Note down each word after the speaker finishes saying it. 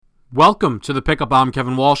Welcome to the Pickup. I'm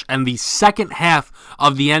Kevin Walsh, and the second half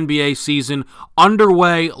of the NBA season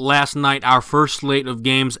underway last night, our first slate of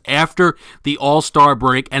games after the All-Star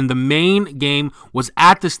break, and the main game was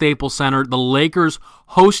at the Staples Center, the Lakers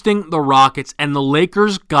hosting the Rockets, and the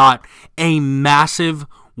Lakers got a massive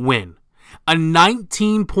win. A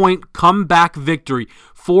 19-point comeback victory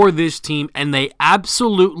for this team, and they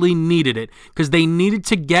absolutely needed it because they needed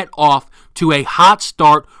to get off to a hot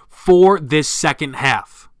start for this second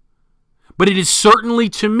half. But it is certainly,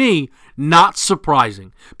 to me, not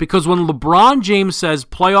surprising, because when LeBron James says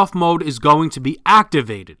playoff mode is going to be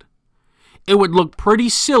activated, it would look pretty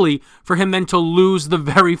silly for him then to lose the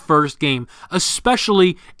very first game,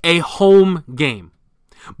 especially a home game.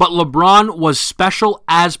 But LeBron was special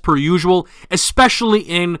as per usual, especially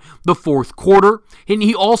in the fourth quarter, and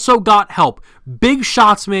he also got help. Big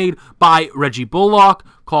shots made by Reggie Bullock,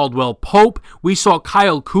 Caldwell Pope. We saw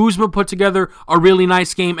Kyle Kuzma put together a really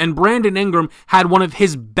nice game, and Brandon Ingram had one of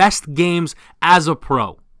his best games as a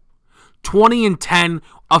pro. 20 and 10,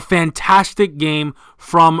 a fantastic game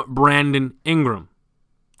from Brandon Ingram.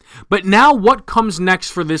 But now what comes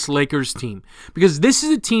next for this Lakers team? Because this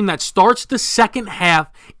is a team that starts the second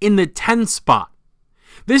half in the 10 spot.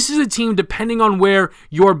 This is a team, depending on where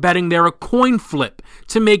you're betting, they're a coin flip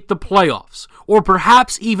to make the playoffs, or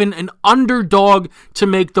perhaps even an underdog to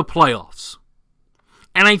make the playoffs.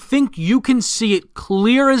 And I think you can see it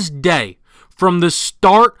clear as day from the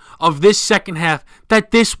start of this second half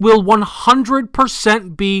that this will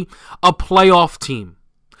 100% be a playoff team.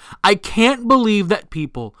 I can't believe that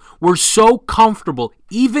people were so comfortable,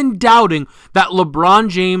 even doubting that LeBron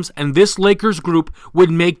James and this Lakers group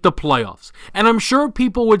would make the playoffs. And I'm sure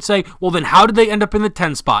people would say, well, then how did they end up in the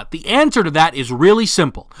 10 spot? The answer to that is really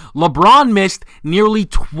simple. LeBron missed nearly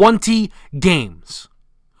 20 games.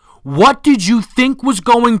 What did you think was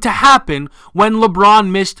going to happen when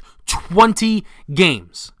LeBron missed 20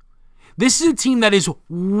 games? This is a team that is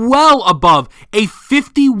well above a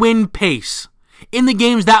 50-win pace in the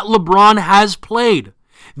games that LeBron has played.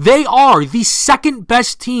 They are the second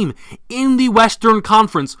best team in the Western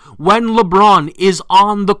Conference when LeBron is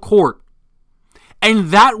on the court. And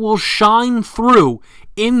that will shine through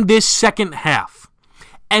in this second half.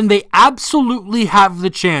 And they absolutely have the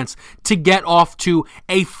chance to get off to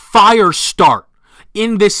a fire start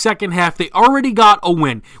in this second half. They already got a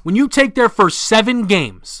win. When you take their first 7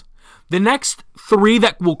 games, the next 3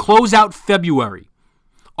 that will close out February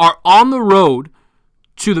are on the road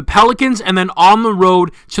to the Pelicans and then on the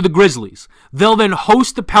road to the Grizzlies. They'll then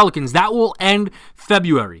host the Pelicans. That will end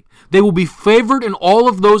February. They will be favored in all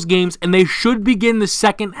of those games, and they should begin the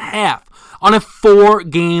second half on a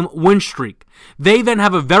 4-game win streak. They then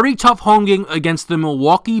have a very tough home game against the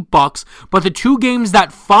Milwaukee Bucks, but the 2 games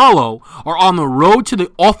that follow are on the road to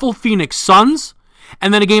the awful Phoenix Suns,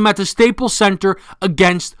 and then a game at the Staples Center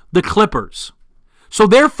against the Clippers. So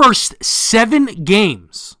their first 7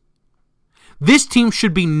 games, this team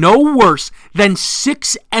should be no worse than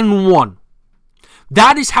 6-1.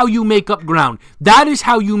 That is how you make up ground. That is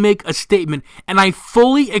how you make a statement. And I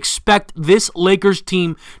fully expect this Lakers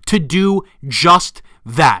team to do just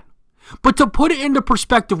that. But to put it into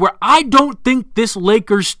perspective, where I don't think this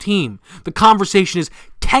Lakers team, the conversation is,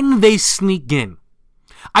 can they sneak in?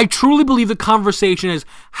 I truly believe the conversation is,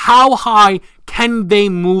 how high can they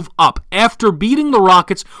move up? After beating the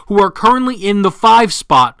Rockets, who are currently in the 5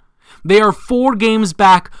 spot, they are 4 games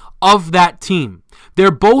back of that team.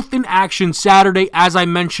 They're both in action Saturday. As I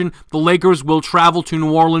mentioned, the Lakers will travel to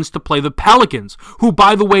New Orleans to play the Pelicans, who,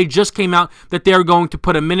 by the way, just came out that they're going to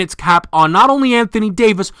put a minutes cap on not only Anthony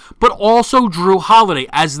Davis, but also Drew Holiday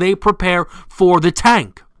as they prepare for the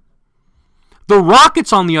tank. The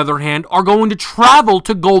Rockets, on the other hand, are going to travel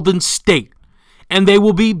to Golden State, and they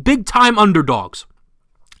will be big-time underdogs.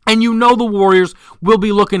 And you know the Warriors will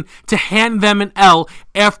be looking to hand them an L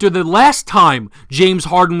after the last time James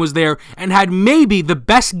Harden was there and had maybe the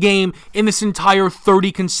best game in this entire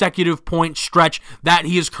 30 consecutive point stretch that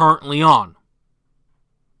he is currently on.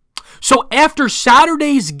 So after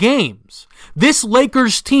Saturday's games, this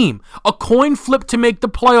Lakers team, a coin flip to make the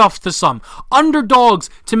playoffs to some, underdogs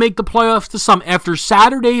to make the playoffs to some, after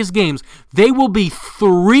Saturday's games, they will be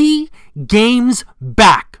 3 games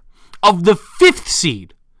back of the 5th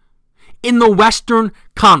seed in the Western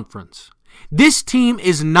Conference. This team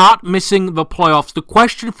is not missing the playoffs. The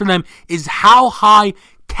question for them is, how high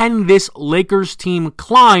can this Lakers team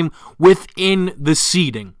climb within the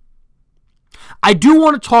seeding? I do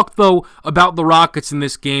want to talk, though, about the Rockets in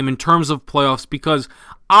this game in terms of playoffs, because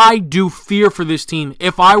I do fear for this team.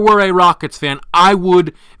 If I were a Rockets fan, I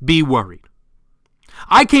would be worried.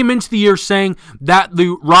 I came into the year saying that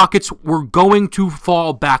the Rockets were going to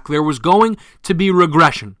fall back. There was going to be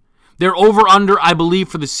regression. Their over-under, I believe,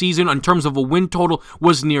 for the season in terms of a win total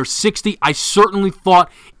was near 60. I certainly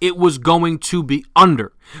thought it was going to be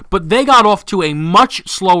under. But they got off to a much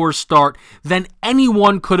slower start than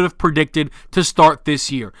anyone could have predicted to start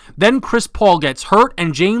this year. Then Chris Paul gets hurt,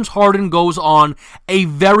 and James Harden goes on a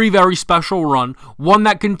very, very special run, one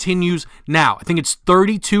that continues now. I think it's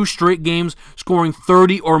 32 straight games, scoring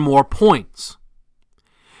 30 or more points.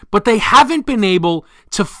 But they haven't been able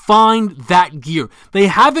to find that gear. They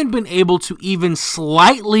haven't been able to even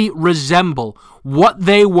slightly resemble what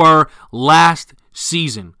they were last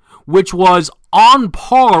season, which was on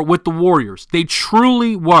par with the Warriors. They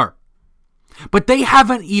truly were. But they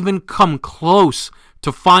haven't even come close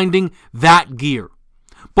to finding that gear.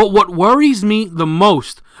 But what worries me the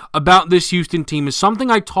most about this Houston team is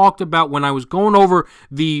something I talked about when I was going over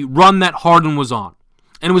the run that Harden was on.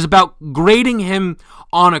 And it was about grading him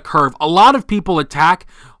on a curve. A lot of people attack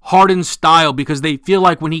Harden's style because they feel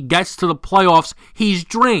like when he gets to the playoffs, he's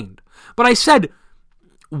drained. But I said,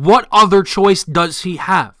 what other choice does he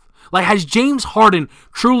have? Like, has James Harden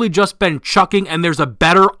truly just been chucking and there's a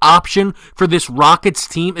better option for this Rockets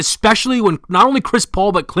team, especially when not only Chris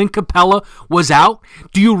Paul but Clint Capella was out?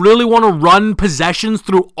 Do you really want to run possessions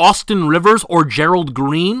through Austin Rivers or Gerald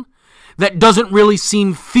Green? That doesn't really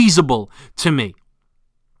seem feasible to me.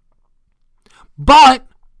 But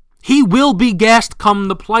he will be gassed come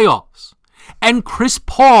the playoffs. And Chris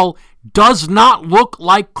Paul does not look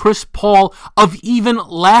like Chris Paul of even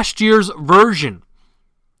last year's version.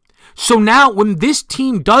 So now when this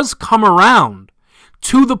team does come around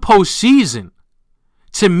to the postseason,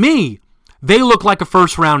 to me, they look like a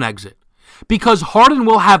first-round exit. Because Harden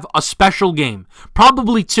will have a special game,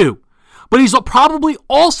 probably 2. But he's probably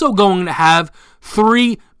also going to have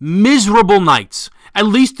 3 miserable nights, at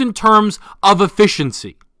least in terms of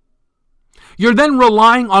efficiency. You're then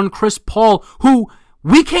relying on Chris Paul, who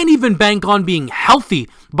we can't even bank on being healthy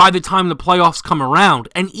by the time the playoffs come around.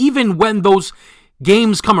 And even when those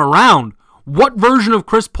games come around, what version of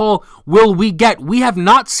Chris Paul will we get? We have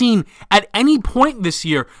not seen at any point this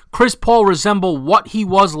year Chris Paul resemble what he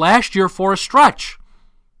was last year for a stretch.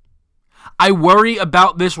 I worry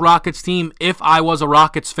about this Rockets team if I was a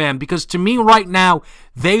Rockets fan, because to me right now,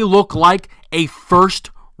 they look like a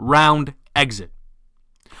first-round exit.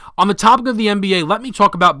 On the topic of the NBA, let me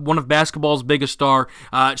talk about one of basketball's biggest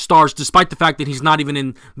stars, despite the fact that he's not even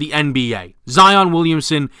in the NBA. Zion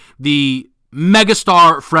Williamson, the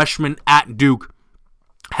megastar freshman at Duke,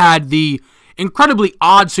 had the incredibly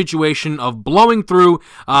odd situation of blowing through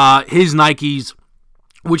his Nikes,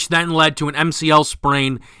 which then led to an MCL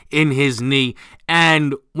sprain in his knee.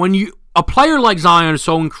 And when a player like Zion is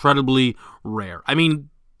so incredibly rare. I mean,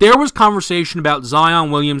 there was conversation about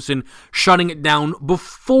Zion Williamson shutting it down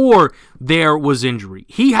before there was injury.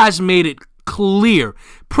 He has made it clear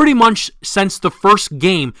pretty much since the first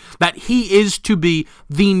game that he is to be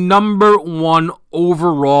the number 1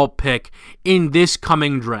 overall pick in this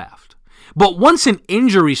coming draft. But once an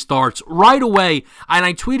injury starts, right away, and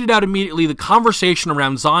I tweeted out immediately, the conversation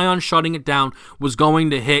around Zion shutting it down was going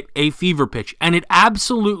to hit a fever pitch, and it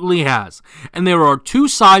absolutely has. And there are 2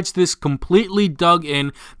 sides to this completely dug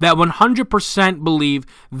in that 100% believe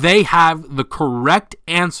they have the correct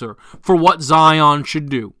answer for what Zion should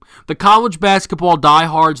do. The college basketball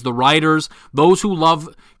diehards, the writers, those who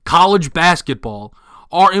love college basketball,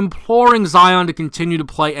 are imploring Zion to continue to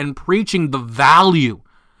play and preaching the value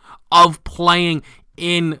of playing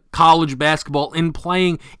in college basketball and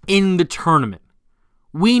playing in the tournament.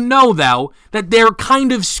 We know, though, that they're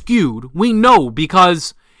kind of skewed. We know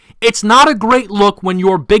because it's not a great look when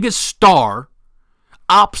your biggest star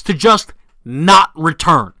opts to just not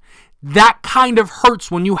return. That kind of hurts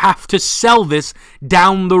when you have to sell this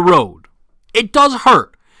down the road. It does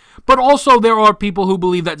hurt. But also there are people who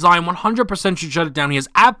believe that Zion 100% should shut it down. He has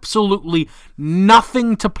absolutely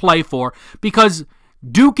nothing to play for because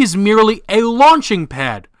Duke is merely a launching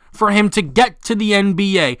pad for him to get to the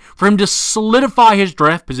NBA, for him to solidify his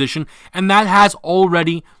draft position, and that has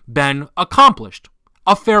already been accomplished.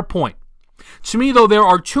 A fair point. To me, though, there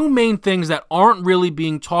are 2 main things that aren't really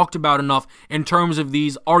being talked about enough in terms of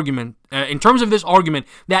this argument that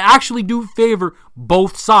actually do favor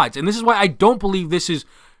both sides. And this is why I don't believe this is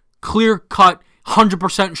clear-cut,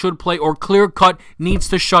 100% should play, or clear-cut needs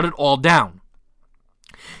to shut it all down.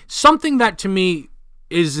 Something that to me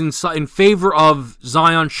is in favor of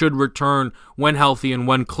Zion should return when healthy and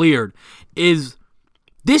when cleared is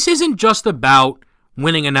this isn't just about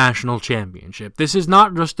winning a national championship. This is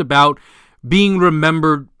not just about being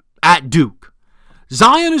remembered at Duke.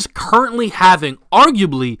 Zion is currently having,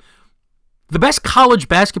 arguably, the best college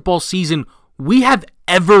basketball season we have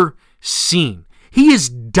ever seen. He is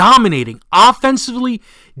dominating offensively,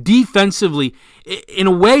 defensively, in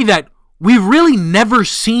a way that we've really never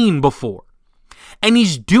seen before. And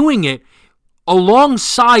he's doing it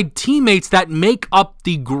alongside teammates that make up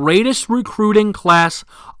the greatest recruiting class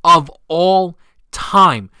of all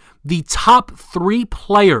time. The top 3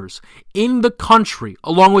 players in the country,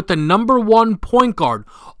 along with the number 1 point guard,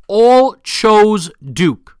 all chose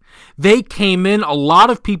Duke. They came in, a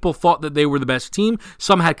lot of people thought that they were the best team.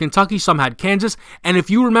 Some had Kentucky, some had Kansas. And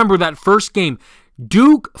if you remember that first game,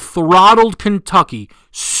 Duke throttled Kentucky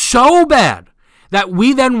so bad that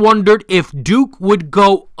we then wondered if Duke would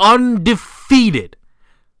go undefeated.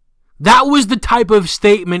 That was the type of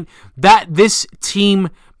statement that this team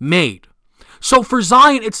made. So for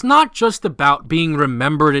Zion, it's not just about being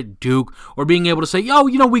remembered at Duke or being able to say,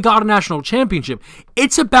 we got a national championship.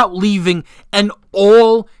 It's about leaving an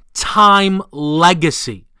all-time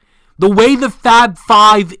legacy. The way the Fab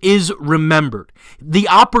Five is remembered. The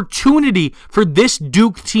opportunity for this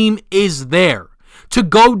Duke team is there to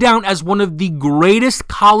go down as one of the greatest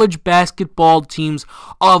college basketball teams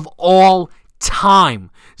of all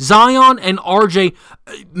time. Zion and RJ,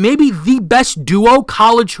 maybe the best duo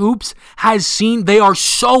college hoops has seen. They are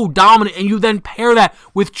so dominant, and you then pair that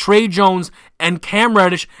with Trey Jones and Cam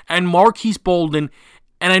Reddish and Marquise Bolden,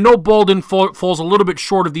 and I know Bolden falls a little bit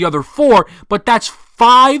short of the other 4, but that's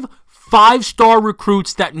 5-star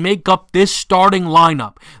recruits that make up this starting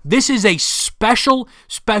lineup. This is a special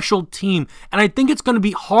team, and I think it's going to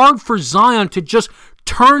be hard for Zion to just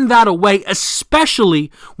turn that away,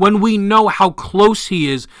 especially when we know how close he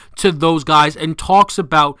is to those guys and talks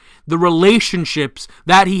about the relationships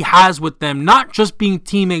that he has with them, not just being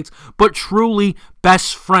teammates, but truly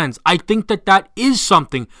best friends. I think that is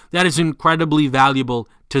something that is incredibly valuable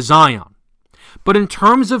to Zion. But in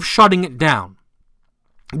terms of shutting it down,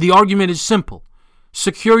 the argument is simple.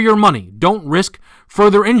 Secure your money. Don't risk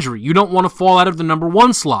further injury. You don't want to fall out of the number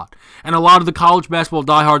 1 slot. And a lot of the college basketball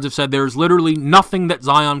diehards have said there's literally nothing that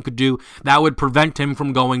Zion could do that would prevent him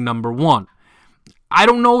from going number 1. I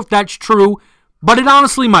don't know if that's true, but it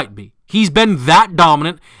honestly might be. He's been that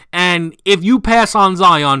dominant, and if you pass on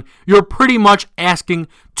Zion, you're pretty much asking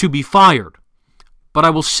to be fired. But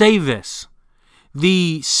I will say this.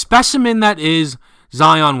 The specimen that is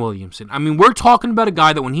Zion Williamson. I mean, we're talking about a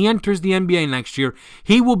guy that when he enters the NBA next year,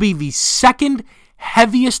 he will be the second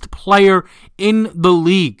heaviest player in the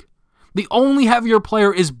league. The only heavier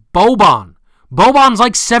player is Boban. Boban's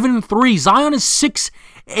like 7'3". Zion is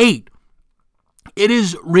 6'8". It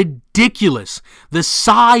is ridiculous. The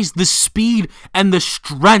size, the speed, and the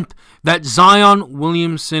strength that Zion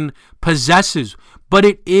Williamson possesses. But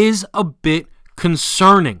it is a bit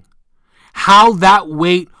concerning how that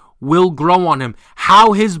weight will grow on him,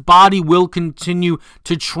 how his body will continue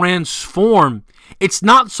to transform. It's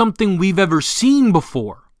not something we've ever seen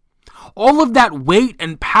before. All of that weight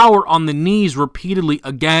and power on the knees repeatedly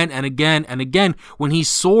again and again and again when he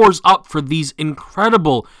soars up for these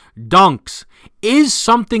incredible dunks is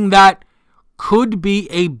something that could be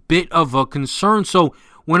a bit of a concern. So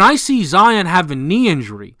when I see Zion have a knee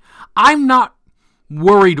injury, I'm not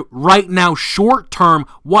worried right now short term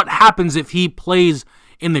what happens if he plays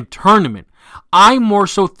in the tournament. I more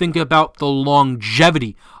so think about the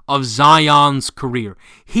longevity of Zion's career.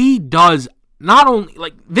 He does not only,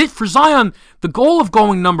 this for Zion, the goal of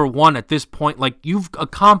going number 1 at this point, you've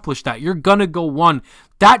accomplished that. You're gonna go 1.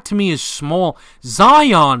 That to me is small.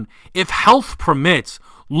 Zion, if health permits,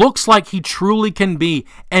 looks like he truly can be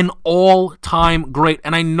an all-time great.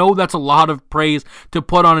 And I know that's a lot of praise to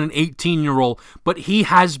put on an 18-year-old, but he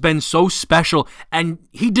has been so special, and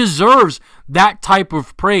he deserves that type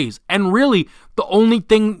of praise. And really, the only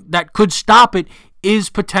thing that could stop it is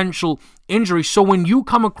potential injury. So when you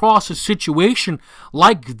come across a situation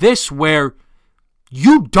like this where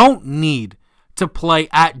you don't need to play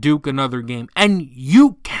at Duke another game, and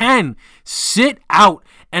you can sit out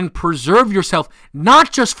and preserve yourself,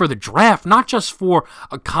 not just for the draft, not just for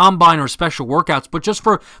a combine or special workouts, but just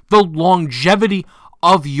for the longevity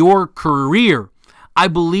of your career. I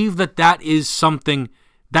believe that is something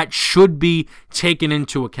that should be taken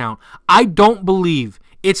into account. I don't believe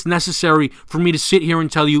it's necessary for me to sit here and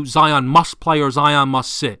tell you Zion must play or Zion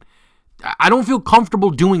must sit. I don't feel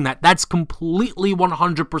comfortable doing that. That's completely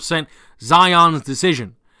 100% Zion's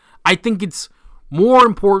decision. I think it's more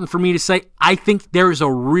important for me to say I think there is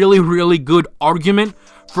a really, really good argument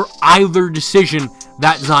for either decision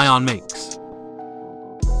that Zion makes.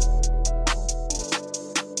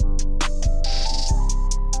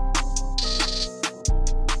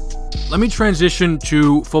 Let me transition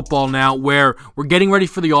to football now, where we're getting ready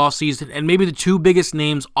for the offseason, and maybe the two biggest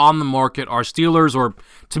names on the market are Steelers, or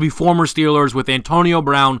to be former Steelers, with Antonio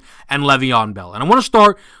Brown and Le'Veon Bell. And I want to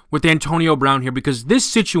start with Antonio Brown here because this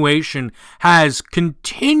situation has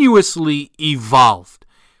continuously evolved,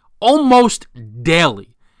 almost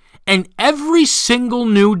daily. And every single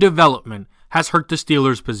new development has hurt the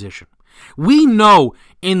Steelers' position. We know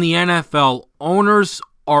in the NFL, owners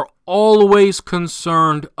are always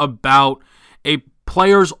concerned about a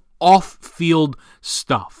player's off-field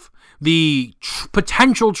stuff. The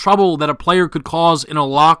potential trouble that a player could cause in a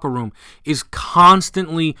locker room is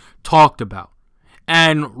constantly talked about.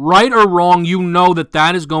 And right or wrong, you know that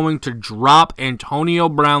that is going to drop Antonio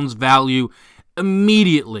Brown's value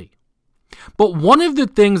immediately. But one of the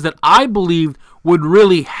things that I believed would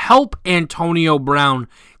really help Antonio Brown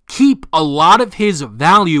keep a lot of his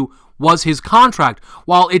value was his contract.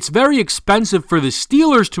 While it's very expensive for the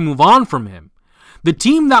Steelers to move on from him, the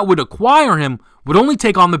team that would acquire him would only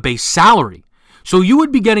take on the base salary. So you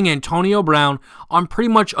would be getting Antonio Brown on pretty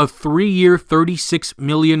much a 3-year, $36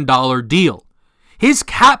 million deal. His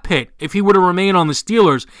cap hit, if he were to remain on the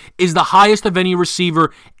Steelers, is the highest of any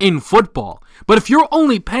receiver in football. But if you're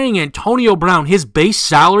only paying Antonio Brown his base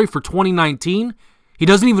salary for 2019, he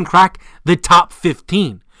doesn't even crack the top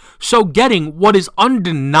 15. So getting what is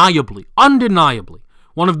undeniably,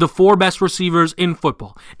 one of the 4 best receivers in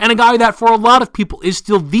football, and a guy that for a lot of people is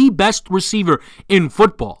still the best receiver in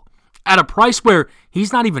football, at a price where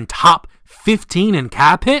he's not even top 15 in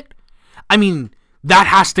cap hit, I mean, that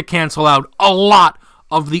has to cancel out a lot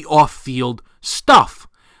of the off-field stuff.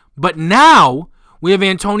 But now we have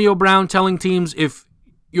Antonio Brown telling teams, if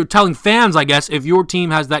you're telling fans, I guess, if your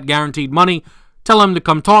team has that guaranteed money, tell them to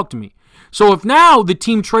come talk to me. So if now the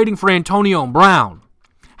team trading for Antonio Brown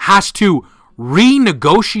has to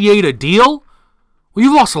renegotiate a deal, well,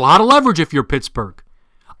 you've lost a lot of leverage if you're Pittsburgh.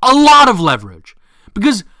 A lot of leverage.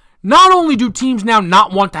 Because not only do teams now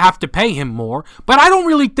not want to have to pay him more, but I don't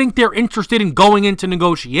really think they're interested in going into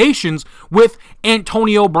negotiations with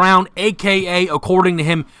Antonio Brown, a.k.a., according to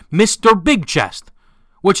him, Mr. Big Chest,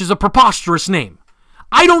 which is a preposterous name.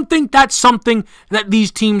 I don't think that's something that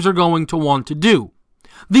these teams are going to want to do.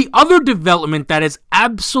 The other development that has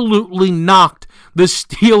absolutely knocked the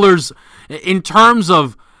Steelers in terms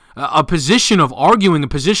of a position of arguing, a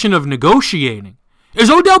position of negotiating,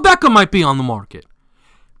 is Odell Beckham might be on the market.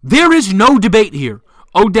 There is no debate here.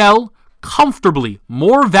 Odell, comfortably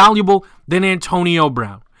more valuable than Antonio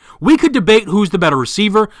Brown. We could debate who's the better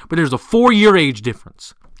receiver, but there's a 4-year age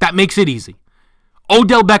difference. That makes it easy.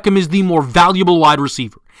 Odell Beckham is the more valuable wide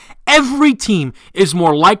receiver. Every team is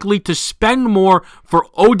more likely to spend more for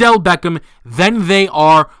Odell Beckham than they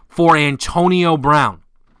are for Antonio Brown.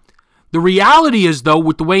 The reality is, though,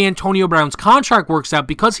 with the way Antonio Brown's contract works out,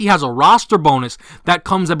 because he has a roster bonus that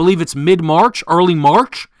comes, I believe it's mid-March, early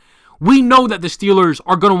March, we know that the Steelers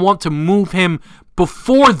are going to want to move him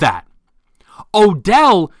before that.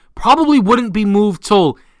 Odell probably wouldn't be moved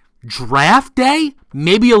till draft day,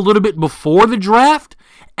 maybe a little bit before the draft,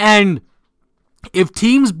 and if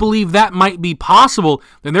teams believe that might be possible,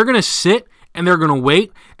 then they're going to sit and they're going to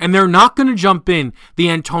wait, and they're not going to jump in the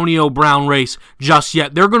Antonio Brown race just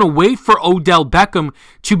yet. They're going to wait for Odell Beckham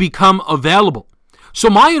to become available. So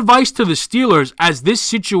my advice to the Steelers as this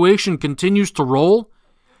situation continues to roll,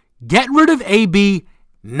 get rid of AB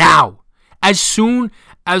now, as soon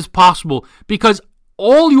as possible, because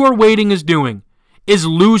all you're waiting is doing is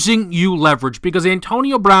losing you leverage, because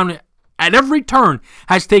Antonio Brown at every turn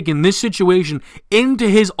has taken this situation into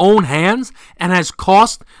his own hands and has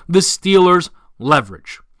cost the Steelers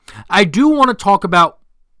leverage. I do want to talk about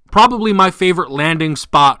probably my favorite landing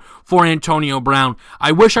spot for Antonio Brown.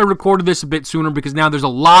 I wish I recorded this a bit sooner because now there's a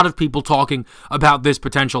lot of people talking about this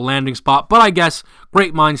potential landing spot, but I guess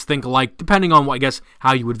great minds think alike, depending on, I guess,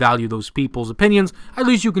 how you would value those people's opinions. At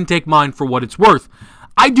least you can take mine for what it's worth.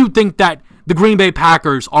 I do think that the Green Bay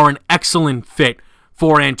Packers are an excellent fit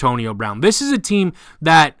for Antonio Brown. This is a team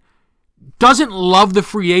that doesn't love the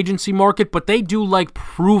free agency market, but they do like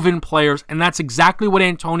proven players, and that's exactly what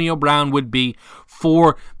Antonio Brown would be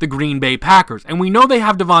for the Green Bay Packers. And we know they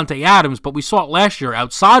have Devontae Adams, but we saw it last year.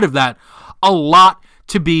 Outside of that, a lot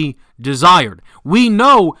to be desired. We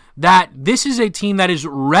know that this is a team that is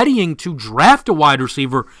readying to draft a wide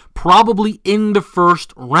receiver probably in the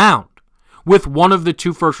first round with one of the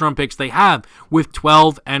 2 first-round picks they have, with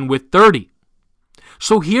 12 and with 30.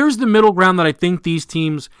 So here's the middle ground that I think these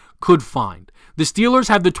teams could find. The Steelers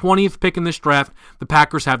have the 20th pick in this draft. The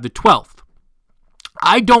Packers have the 12th.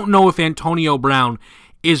 I don't know if Antonio Brown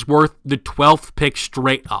is worth the 12th pick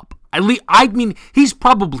straight up. I mean, he's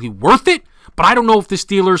probably worth it, but I don't know if the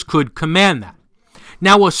Steelers could command that.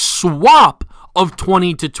 Now, a swap of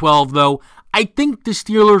 20 to 12, though, I think the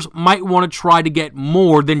Steelers might want to try to get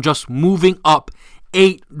more than just moving up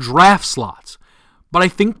 8 draft slots. But I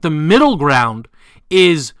think the middle ground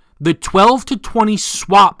is the 12 to 20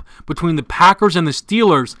 swap between the Packers and the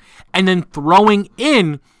Steelers, and then throwing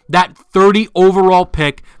in that 30 overall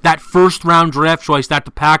pick, that first-round draft choice that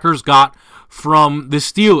the Packers got from the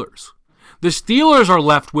Steelers. The Steelers are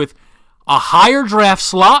left with a higher draft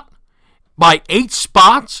slot by 8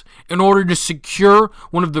 spots in order to secure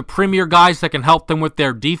one of the premier guys that can help them with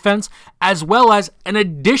their defense, as well as an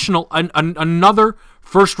additional, another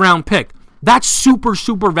first-round pick. That's super,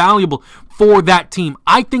 super valuable for that team.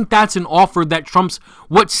 I think that's an offer that trumps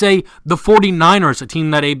what, say, the 49ers, a team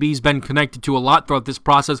that AB's been connected to a lot throughout this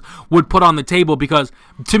process, would put on the table, because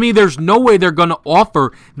to me, there's no way they're going to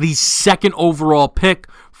offer the second overall pick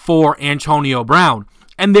for Antonio Brown.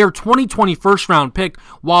 And their 2020 first-round pick,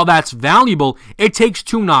 while that's valuable, it takes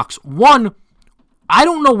 2 knocks. One, I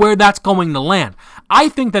don't know where that's going to land. I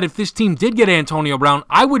think that if this team did get Antonio Brown,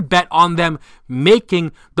 I would bet on them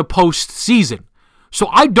making the postseason. So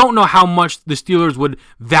I don't know how much the Steelers would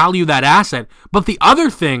value that asset. But the other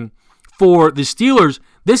thing for the Steelers,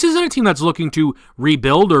 this isn't a team that's looking to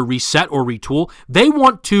rebuild or reset or retool. They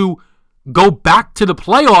want to go back to the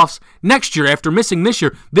playoffs next year after missing this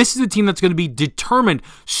year. This is a team that's going to be determined.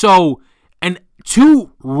 So, and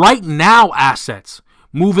 2 right now assets,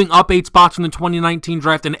 moving up 8 spots from the 2019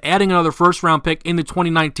 draft and adding another first-round pick in the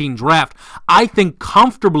 2019 draft, I think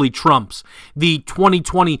comfortably trumps the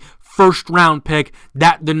 2020 first-round pick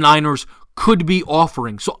that the Niners could be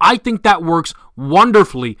offering. So I think that works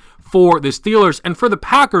wonderfully for the Steelers. And for the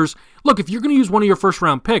Packers, look, if you're going to use one of your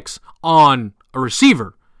first-round picks on a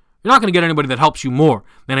receiver, you're not going to get anybody that helps you more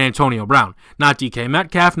than Antonio Brown. Not DK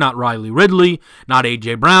Metcalf, not Riley Ridley, not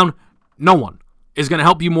A.J. Brown. No one is going to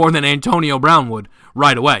help you more than Antonio Brown would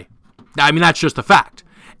right away. I mean, that's just a fact.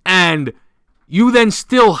 And you then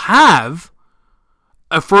still have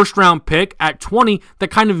a first-round pick at 20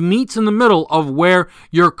 that kind of meets in the middle of where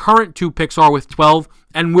your current 2 picks are with 12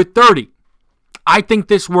 and with 30. I think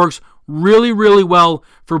this works really, really well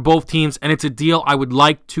for both teams, and it's a deal I would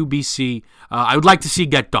like to see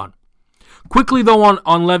get done. Quickly, though, on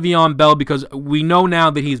Le'Veon Bell, because we know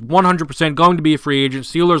now that he's 100% going to be a free agent.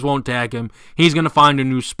 Steelers won't tag him. He's going to find a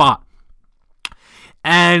new spot.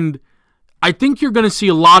 And I think you're going to see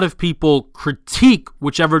a lot of people critique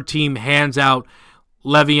whichever team hands out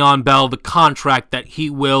Le'Veon Bell the contract that he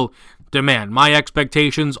will demand. My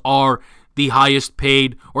expectations are the highest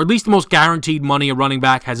paid, or at least the most guaranteed money a running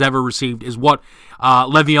back has ever received, is what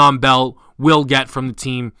Le'Veon Bell will get from the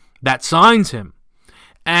team that signs him.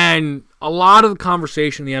 And a lot of the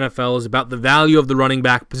conversation in the NFL is about the value of the running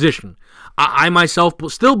back position. I myself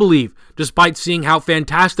still believe, despite seeing how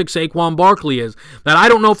fantastic Saquon Barkley is, that I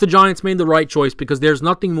don't know if the Giants made the right choice, because there's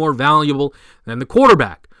nothing more valuable than the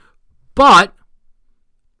quarterback. But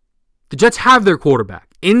the Jets have their quarterback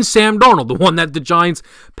in Sam Darnold, the one that the Giants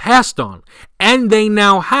passed on. And they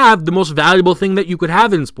now have the most valuable thing that you could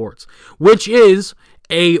have in sports, which is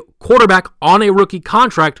a quarterback on a rookie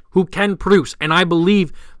contract who can produce. And I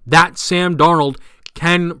believe that Sam Darnold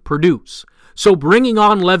can produce. So bringing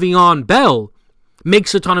on Le'Veon Bell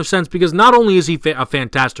makes a ton of sense, because not only is he a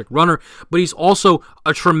fantastic runner, but he's also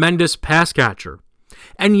a tremendous pass catcher.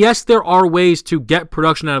 And yes, there are ways to get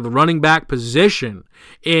production out of the running back position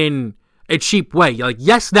in a cheap way. Like,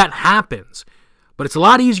 yes, that happens, but it's a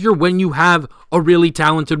lot easier when you have a really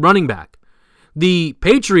talented running back. The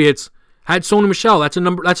Patriots had Sony Michel.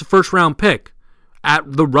 That's a first-round pick at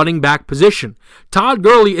the running back position. Todd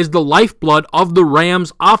Gurley is the lifeblood of the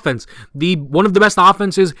Rams offense, one of the best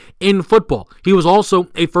offenses in football. He was also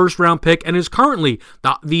a first-round pick and is currently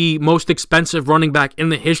the most expensive running back in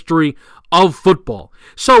the history of football.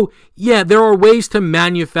 So, yeah, there are ways to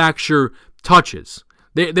manufacture touches.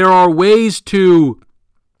 There are ways to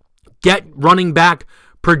get running back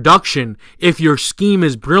production if your scheme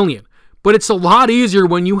is brilliant. But it's a lot easier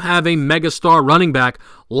when you have a megastar running back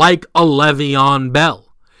like a Le'Veon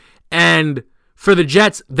Bell. And for the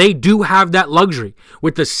Jets, they do have that luxury.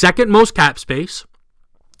 With the second most cap space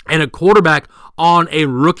and a quarterback on a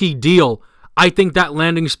rookie deal, I think that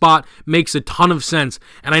landing spot makes a ton of sense.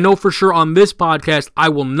 And I know for sure on this podcast, I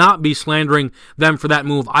will not be slandering them for that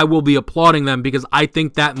move. I will be applauding them, because I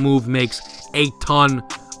think that move makes a ton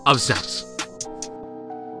of sense.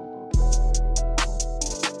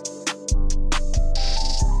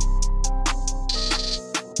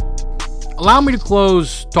 Allow me to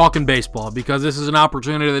close talking baseball, because this is an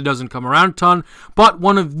opportunity that doesn't come around a ton, but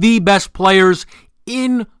one of the best players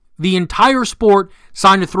in the entire sport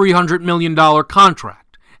signed a $300 million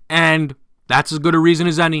contract. And that's as good a reason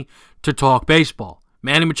as any to talk baseball.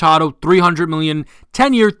 Manny Machado, $300 million,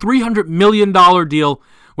 10-year, $300 million deal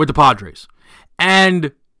with the Padres.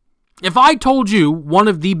 And if I told you one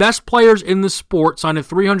of the best players in the sport signed a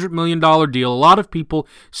 $300 million deal, a lot of people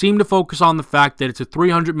seem to focus on the fact that it's a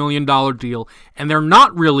 $300 million deal, and they're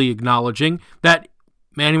not really acknowledging that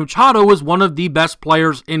Manny Machado was one of the best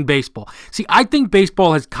players in baseball. See, I think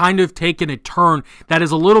baseball has kind of taken a turn that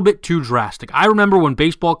is a little bit too drastic. I remember when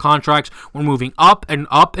baseball contracts were moving up and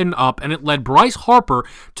up and up, and it led Bryce Harper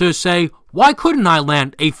to say, why couldn't I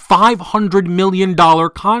land a $500 million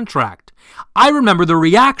contract? I remember the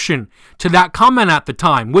reaction to that comment at the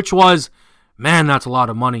time, which was, man, that's a lot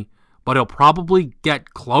of money, but he'll probably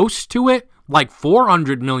get close to it, like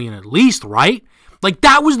 $400 million at least, right? Like,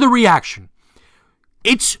 that was the reaction.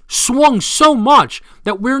 It's swung so much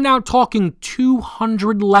that we're now talking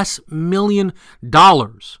 $200 less million,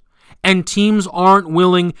 and teams aren't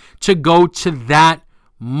willing to go to that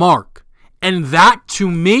mark. And that, to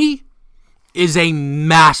me, is a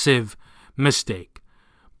massive mistake.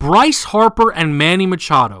 Bryce Harper and Manny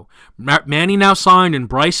Machado, Manny now signed and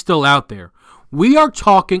Bryce still out there, we are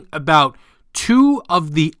talking about two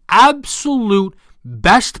of the absolute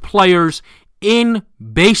best players in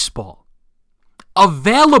baseball,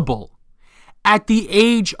 available at the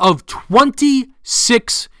age of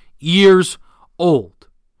 26 years old.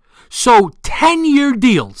 So 10-year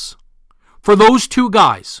deals for those two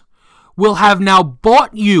guys will have now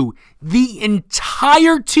bought you the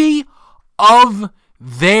entirety of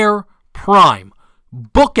their prime.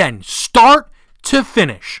 Bookend, start to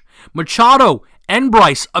finish. Machado and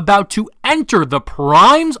Bryce about to enter the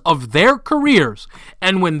primes of their careers,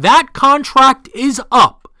 and when that contract is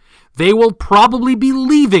up, they will probably be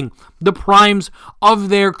leaving the primes of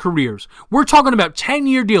their careers. We're talking about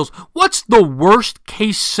 10-year deals. What's the worst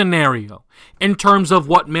case scenario in terms of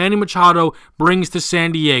what Manny Machado brings to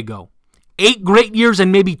San Diego? 8 great years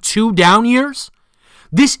and maybe 2 down years?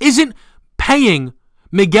 This isn't paying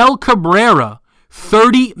Miguel Cabrera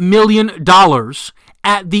 $30 million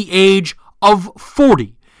at the age of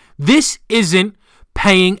 40. This isn't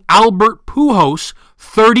paying Albert Pujols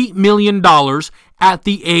 $30 million at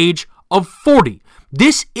the age of 40.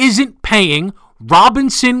 This isn't paying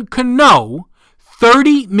Robinson Cano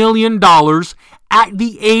 $30 million at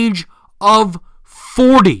the age of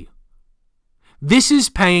 40. This is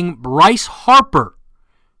paying Bryce Harper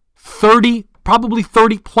probably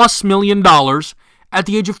 $30 plus million at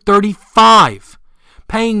the age of 35.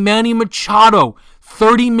 Paying Manny Machado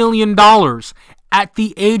 $30 million at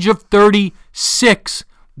the age of 36.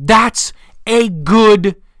 That's a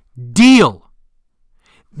good deal.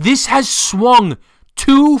 This has swung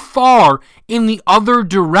too far in the other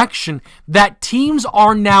direction that teams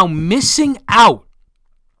are now missing out.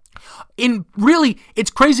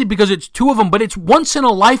 It's crazy because it's 2 of them, but it's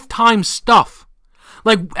once-in-a-lifetime stuff.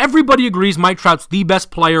 Like, everybody agrees Mike Trout's the best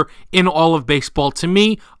player in all of baseball. To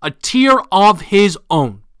me, a tier of his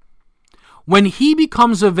own. When he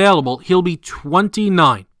becomes available, he'll be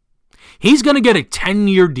 29. He's going to get a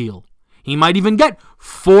 10-year deal. He might even get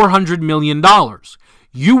 $400 million.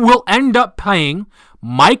 You will end up paying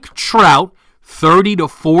Mike Trout $30 to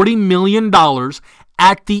 $40 million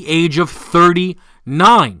at the age of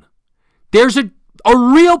 39. There's a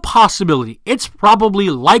real possibility. It's probably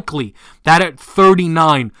likely that at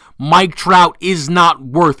 39, Mike Trout is not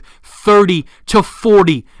worth $30 to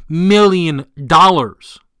 $40 million.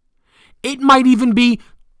 It might even be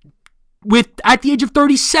at the age of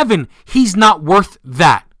 37, he's not worth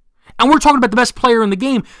that. And we're talking about the best player in the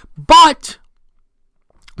game, but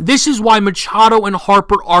this is why Machado and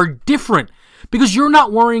Harper are different, because you're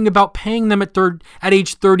not worrying about paying them at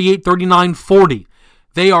age 38, 39, 40.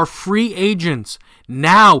 They are free agents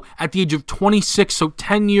now at the age of 26, so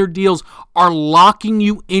 10-year deals are locking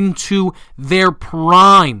you into their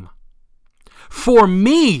prime. For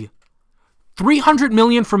me, $300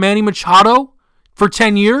 million for Manny Machado for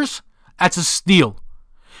 10 years, that's a steal.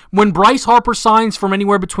 When Bryce Harper signs from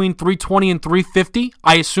anywhere between $320 and $350,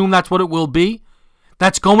 I assume that's what it will be,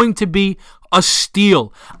 that's going to be a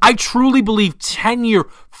steal. I truly believe 10-year,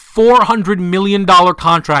 $400 million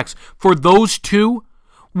contracts for those two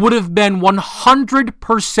would have been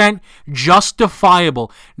 100%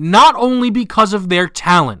 justifiable, not only because of their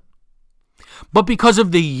talent, but because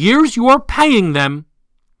of the years you are paying them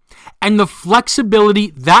and the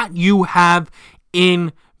flexibility that you have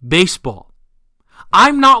in baseball.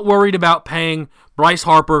 I'm not worried about paying Bryce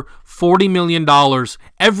Harper $40 million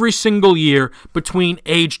every single year between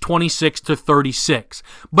age 26 to 36.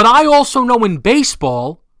 But I also know in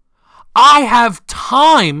baseball, I have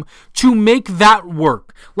time to make that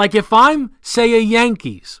work. Like if I'm, say, a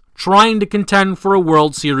Yankees trying to contend for a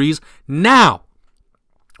World Series now,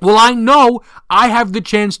 well, I know I have the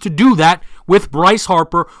chance to do that with Bryce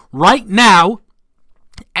Harper right now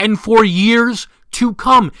and for years to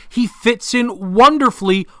come. He fits in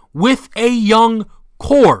wonderfully with a young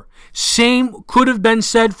core. Same could have been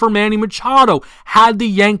said for Manny Machado had the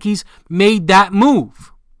Yankees made that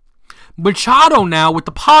move. Machado now with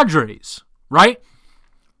the Padres, right?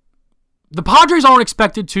 The Padres aren't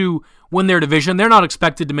expected to win their division. They're not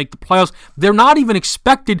expected to make the playoffs. They're not even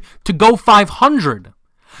expected to go 500.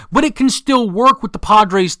 But it can still work with the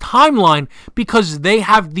Padres' timeline because they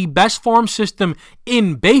have the best farm system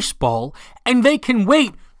in baseball, and they can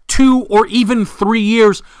wait 2 or even 3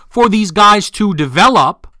 years for these guys to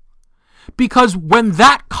develop, because when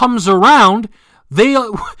that comes around, they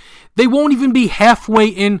won't even be halfway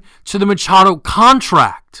into the Machado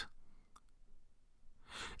contract.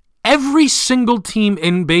 Every single team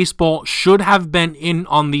in baseball should have been in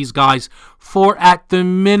on these guys for, at the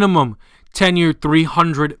minimum, 10-year,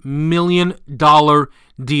 $300 million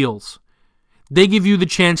deals. They give you the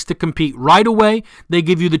chance to compete right away. They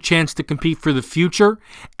give you the chance to compete for the future.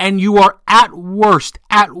 And you are at worst,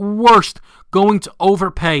 going to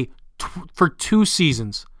overpay for 2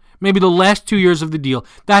 seasons. Maybe the last 2 years of the deal.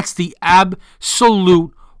 That's the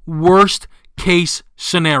absolute worst case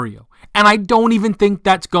scenario. And I don't even think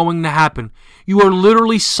that's going to happen. You are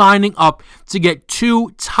literally signing up to get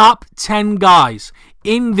 2 top 10 guys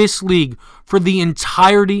in this league for the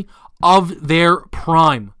entirety of their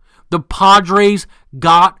prime. The Padres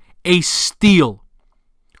got a steal.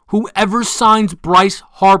 Whoever signs Bryce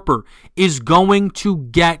Harper is going to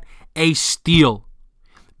get a steal.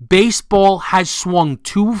 Baseball has swung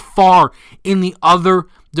too far in the other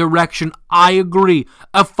direction. I agree.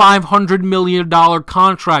 A $500 million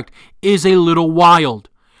contract is a little wild.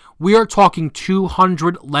 We are talking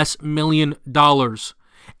 $200 million less.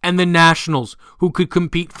 And the Nationals, who could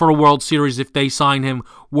compete for a World Series if they sign him,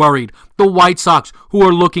 worried. The White Sox, who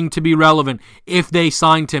are looking to be relevant if they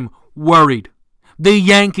signed him, worried. The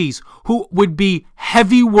Yankees, who would be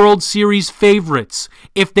heavy World Series favorites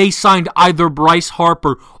if they signed either Bryce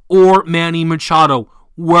Harper or Manny Machado,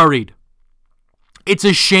 worried. It's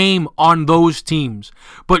a shame on those teams.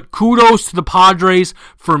 But kudos to the Padres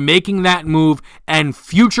for making that move, and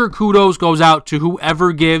future kudos goes out to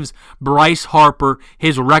whoever gives Bryce Harper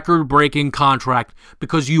his record-breaking contract,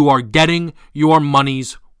 because you are getting your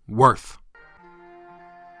money's worth.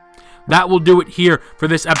 That will do it here for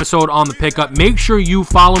this episode on The Pickup. Make sure you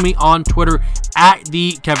follow me on Twitter at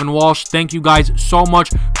the Kevin Walsh. Thank you guys so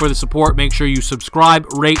much for the support. Make sure you subscribe,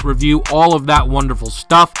 rate, review, all of that wonderful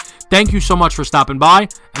stuff. Thank you so much for stopping by,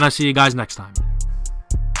 and I'll see you guys next time.